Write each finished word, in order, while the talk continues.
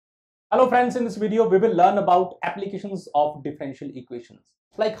Hello friends, in this video we will learn about applications of differential equations,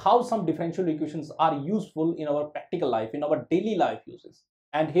 like how some differential equations are useful in our practical life, in our daily life uses.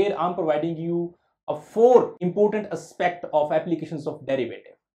 And here I'm providing you a four important aspect of applications of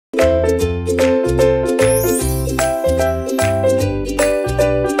derivative.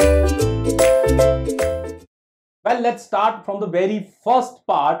 Well, let's start from the very first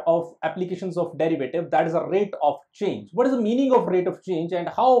part of applications of derivative, that is a rate of change. What is the meaning of rate of change and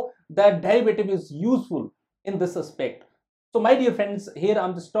how that derivative is useful in this aspect? So my dear friends, here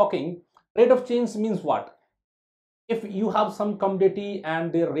I'm just talking rate of change means what? If you have some commodity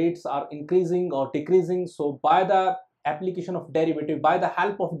and their rates are increasing or decreasing, so by the application of derivative, by the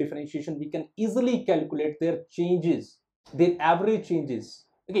help of differentiation, we can easily calculate their changes, their average changes.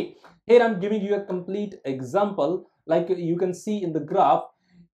 Okay, here I'm giving you a complete example. Like you can see in the graph,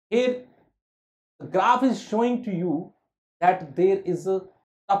 here the graph is showing to you that there is a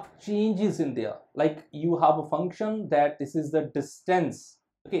of changes in there. Like you have a function that this is the distance,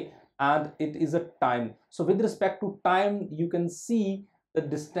 okay, and it is a time. So with respect to time, you can see the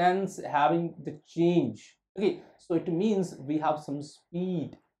distance having the change. Okay, so it means we have some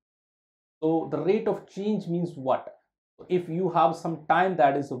speed. So the rate of change means what? If you have some time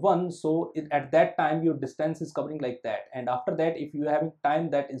that is 1, so at that time your distance is covering like that, and after that if you have time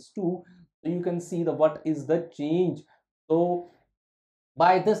that is 2, so you can see the what is the change. So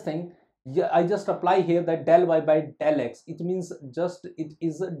by this thing, yeah, I just apply here that del y by del x. It means just it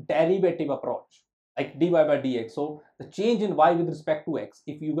is a derivative approach, like dy by dx. So the change in y with respect to x,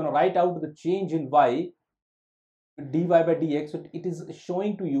 if you're gonna write out the change in y dy by dx, so it is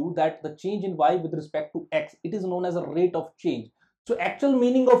showing to you that the change in y with respect to x, it is known as a rate of change. So actual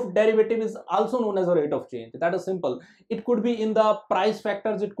meaning of derivative is also known as a rate of change. That is simple. It could be in the price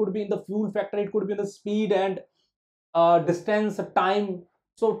factors, it could be in the fuel factor, it could be in the speed and distance, time,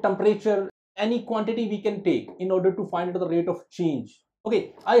 so temperature, any quantity we can take in order to find out the rate of change.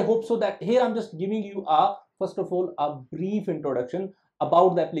 Okay, I hope so that here I'm just giving you a first of all a brief introduction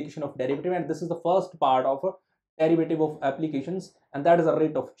about the application of derivative, and this is the first part of a derivative of applications, and that is a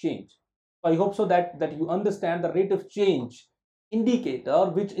rate of change. So I hope so that you understand the rate of change indicator,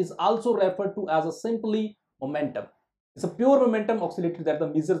 which is also referred to as a simply momentum. It's a pure momentum oscillator that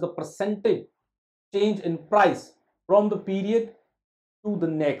measures the percentage change in price from the period to the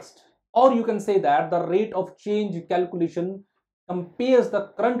next. Or you can say that the rate of change calculation compares the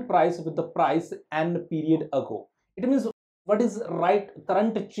current price with the price and period ago. It means what is right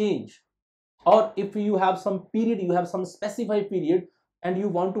current change, or if you have some period, you have some specified period and you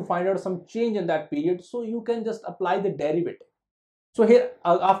want to find out some change in that period, so you can just apply the derivative. So here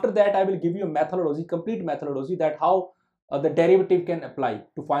after that I will give you a methodology, complete methodology, that how the derivative can apply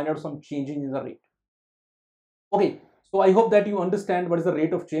to find out some changing in the rate. Okay, so I hope that you understand what is the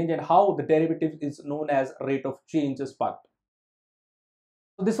rate of change and how the derivative is known as rate of change as part.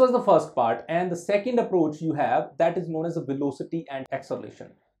 So this was the first part, and the second approach you have, that is known as a velocity and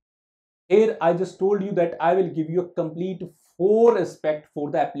acceleration. Here I just told you that I will give you a complete four aspect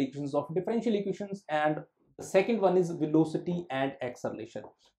for the applications of differential equations, and the second one is velocity and acceleration.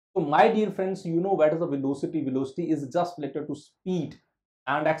 So my dear friends, you know what is the velocity? Velocity is just related to speed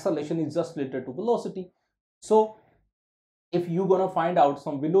and acceleration is just related to velocity. So if you're gonna find out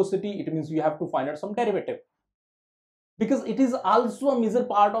some velocity, it means you have to find out some derivative, because it is also a major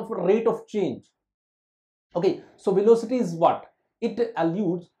part of rate of change. Okay, so velocity is what? It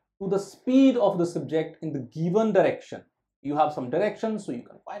alludes to the speed of the subject in the given direction. You have some direction, so you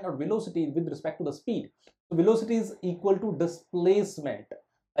can find out velocity with respect to the speed. So velocity is equal to displacement.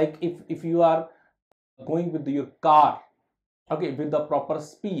 Like if you are going with your car, okay, with the proper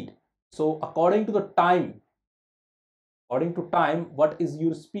speed, so according to time, what is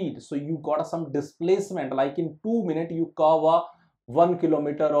your speed? So you got some displacement, like in 2 minutes you cover 1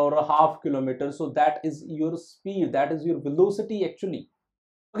 kilometer or a half kilometer, so that is your speed, that is your velocity actually.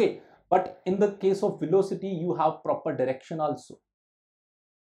 Okay, but in the case of velocity you have proper direction also.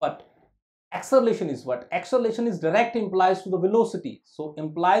 But acceleration is what? Acceleration is direct implies to the velocity, so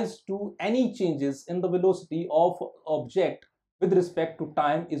implies to any changes in the velocity of object with respect to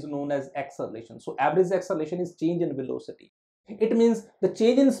time is known as acceleration. So average acceleration is change in velocity. It means the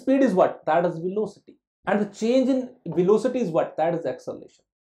change in speed is what? That is velocity. And the change in velocity is what? That is acceleration.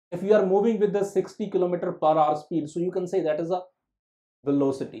 If you are moving with the 60 km/h speed, so you can say that is a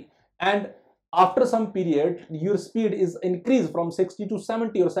velocity. And after some period, your speed is increased from 60 to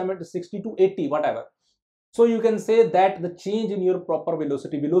 70 or 60 to 80, whatever. So you can say that the change in your proper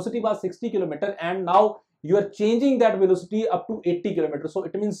velocity was 60 km and now you are changing that velocity up to 80 km. So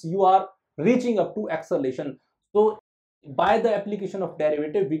it means you are reaching up to acceleration. So by the application of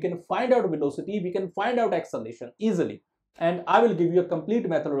derivative, we can find out velocity, we can find out acceleration easily. And I will give you a complete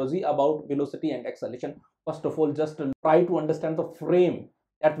methodology about velocity and acceleration. First of all, just try to understand the frame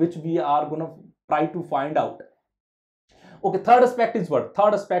at which we are going to try to find out. Okay, third aspect is what?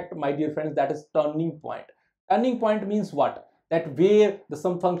 Third aspect, my dear friends, that is turning point. Turning point means what? That where the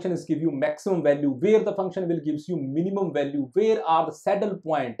sum function is give you maximum value, where the function will gives you minimum value, where are the saddle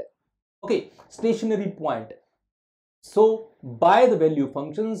point, okay, stationary point. So by the value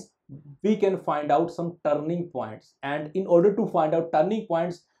functions, we can find out some turning points. And in order to find out turning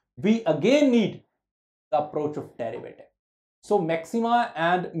points, we again need the approach of derivative. So maxima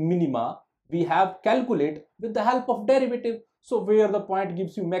and minima, we have calculate with the help of derivative. So where the point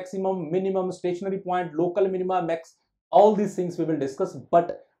gives you maximum, minimum, stationary point, local minima, max, all these things we will discuss,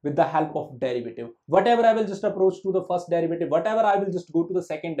 but with the help of derivative. Whatever I will just approach to the first derivative, whatever I will just go to the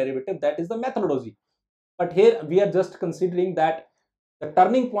second derivative, that is the methodology. But here we are just considering that the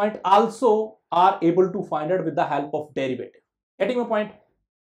turning point also are able to find out with the help of derivative. Getting my point?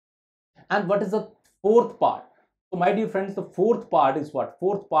 And what is the fourth part? So my dear friends, the fourth part is what?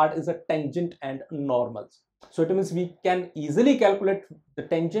 Fourth part is a tangent and normals. So it means we can easily calculate the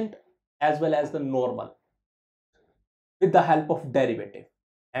tangent as well as the normal with the help of derivative.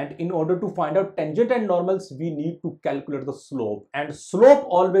 And in order to find out tangent and normals, we need to calculate the slope, and slope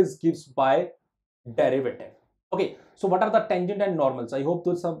always gives by derivative. Okay, so what are the tangent and normals? I hope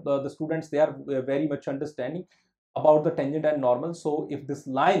those the students, they are very much understanding about the tangent and normal. So if this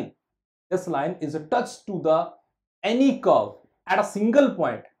line is attached to the any curve at a single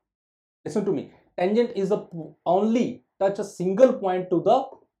point, listen to me, tangent is a only touch a single point to the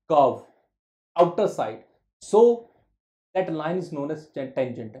curve outer side, so that line is known as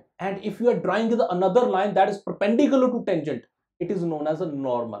tangent. And if you are drawing the another line that is perpendicular to tangent, it is known as a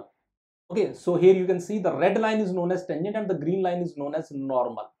normal. Okay, so here you can see the red line is known as tangent and the green line is known as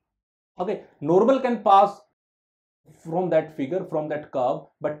normal. Okay, normal can pass from that figure, from that curve,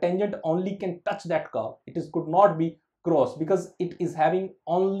 but tangent only can touch that curve. It is could not be crossed because it is having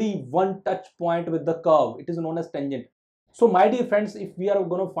only one touch point with the curve. It is known as tangent. So my dear friends, if we are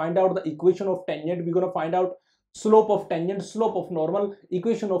going to find out the equation of tangent, we're going to find out slope of tangent, slope of normal,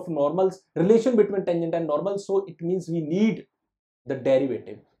 equation of normals, relation between tangent and normal. So it means we need the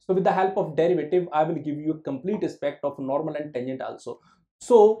derivative. So with the help of derivative, I will give you a complete aspect of normal and tangent also.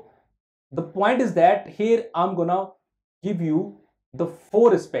 So the point is that here I'm gonna give you the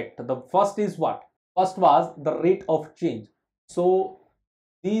four aspect. The first is what? First was the rate of change. So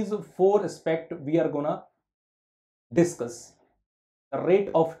these four aspect we are gonna discuss. The rate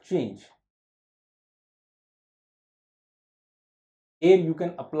of change. Here you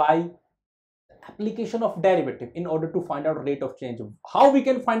can apply application of derivative in order to find out rate of change. How we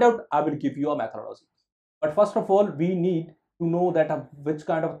can find out? I will give you a methodology. But first of all, we need to know that which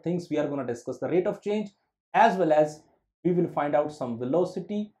kind of things we are going to discuss. The rate of change, as well as we will find out some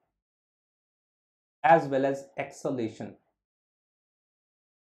velocity as well as acceleration.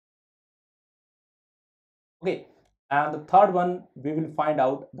 Okay, and the third one, we will find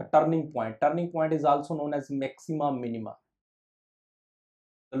out the turning point. Turning point is also known as maxima minima.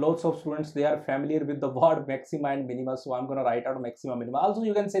 Lots of students, they are familiar with the word maxima and minima, so I'm going to write out maxima minima. Also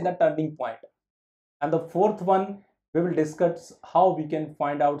you can say the turning point. And the fourth one, we will discuss how we can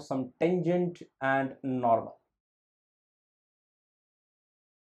find out some tangent and normal.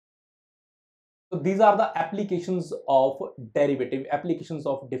 So these are the applications of derivative, applications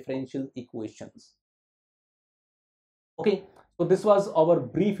of differential equations. Okay, so this was our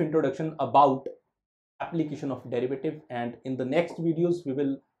brief introduction about application of derivative, and in the next videos we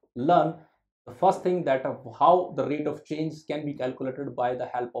will learn the first thing, that of how the rate of change can be calculated by the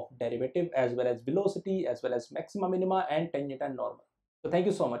help of derivative, as well as velocity, as well as maxima minima and tangent and normal. So thank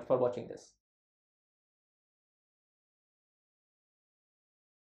you so much for watching this.